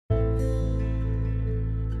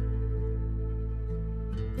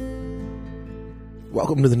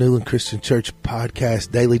Welcome to the Newland Christian Church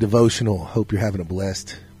Podcast Daily Devotional. Hope you're having a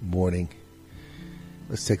blessed morning.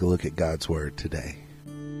 Let's take a look at God's Word today.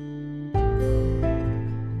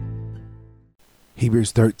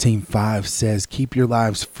 Hebrews 13:5 says, "Keep your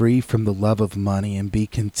lives free from the love of money and be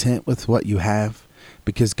content with what you have,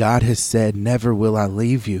 because God has said, 'Never will I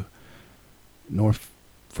leave you, nor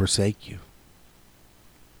forsake you.'"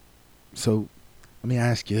 So, let me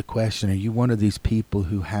ask you a question. Are you one of these people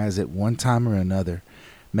who has at one time or another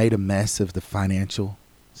made a mess of the financial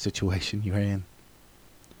situation you're in?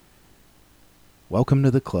 Welcome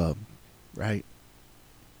to the club, right?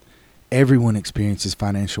 Everyone experiences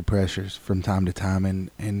financial pressures from time to time,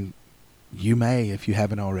 and you may if you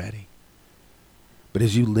haven't already. But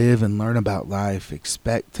as you live and learn about life,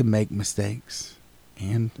 expect to make mistakes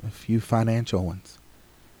and a few financial ones.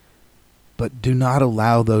 But do not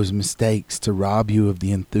allow those mistakes to rob you of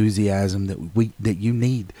the enthusiasm that you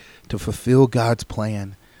need to fulfill God's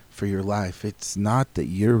plan for your life. It's not that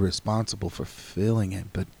you're responsible for fulfilling it,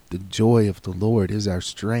 but the joy of the Lord is our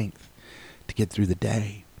strength to get through the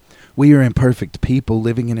day. We are imperfect people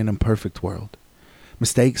living in an imperfect world.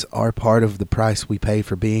 Mistakes are part of the price we pay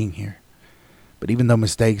for being here. But even though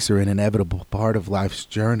mistakes are an inevitable part of life's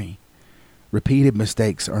journey, repeated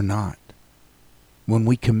mistakes are not. When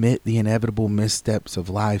we commit the inevitable missteps of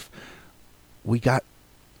life, we got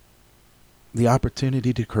the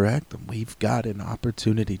opportunity to correct them. We've got an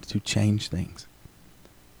opportunity to change things.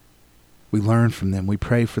 We learn from them. We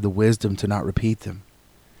pray for the wisdom to not repeat them.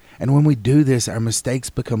 And when we do this, our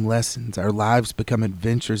mistakes become lessons. Our lives become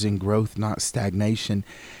adventures in growth, not stagnation.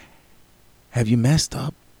 Have you messed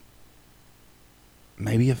up?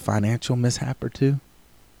 Maybe a financial mishap or two?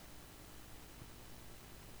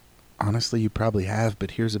 Honestly, you probably have,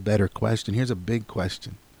 but here's a better question. Here's a big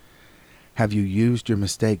question. Have you used your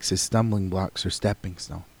mistakes as stumbling blocks or stepping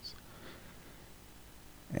stones?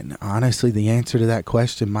 And honestly, the answer to that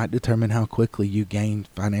question might determine how quickly you gain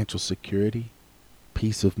financial security,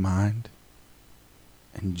 peace of mind,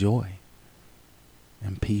 and joy,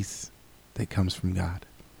 and peace that comes from God.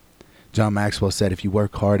 John Maxwell said, "If you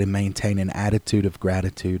work hard and maintain an attitude of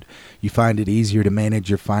gratitude, you find it easier to manage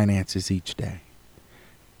your finances each day."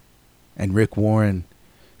 And Rick Warren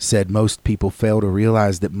said, "Most people fail to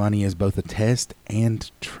realize that money is both a test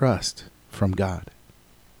and trust from God."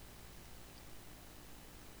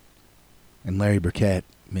 And Larry Burkett,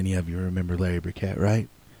 many of you remember Larry Burkett, right?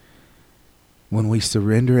 When we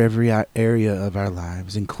surrender every area of our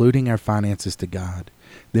lives, including our finances, to God,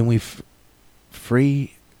 then we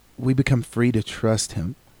become free to trust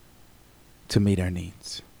Him to meet our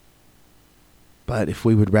needs. But if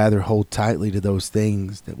we would rather hold tightly to those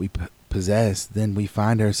things that we possess, then we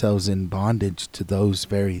find ourselves in bondage to those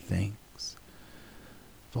very things.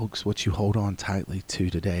 Folks, what you hold on tightly to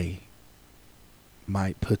today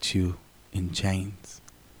might put you in chains.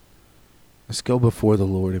 Let's go before the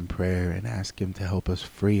Lord in prayer and ask Him to help us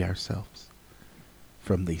free ourselves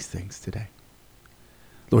from these things today.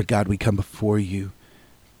 Lord God, we come before you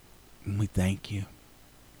and we thank you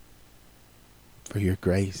for your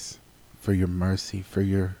grace, for your mercy, for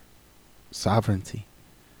your sovereignty.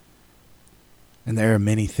 And there are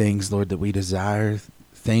many things, Lord, that we desire,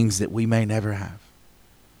 things that we may never have.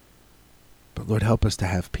 But Lord, help us to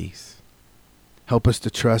have peace. Help us to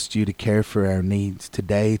trust you to care for our needs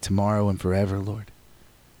today, tomorrow, and forever, Lord,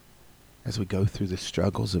 as we go through the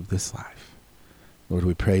struggles of this life. Lord,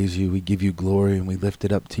 we praise you, we give you glory, and we lift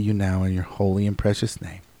it up to you now in your holy and precious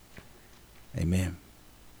name. Amen.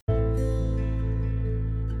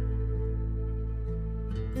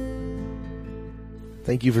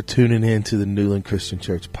 Thank you for tuning in to the Newland Christian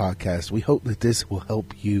Church Podcast. We hope that this will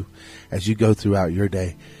help you as you go throughout your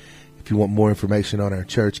day. If you want more information on our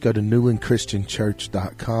church, go to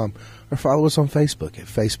newlandchristianchurch.com or follow us on Facebook at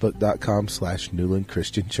facebook.com/Newland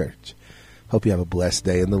Christian Church. Hope you have a blessed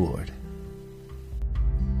day in the Lord.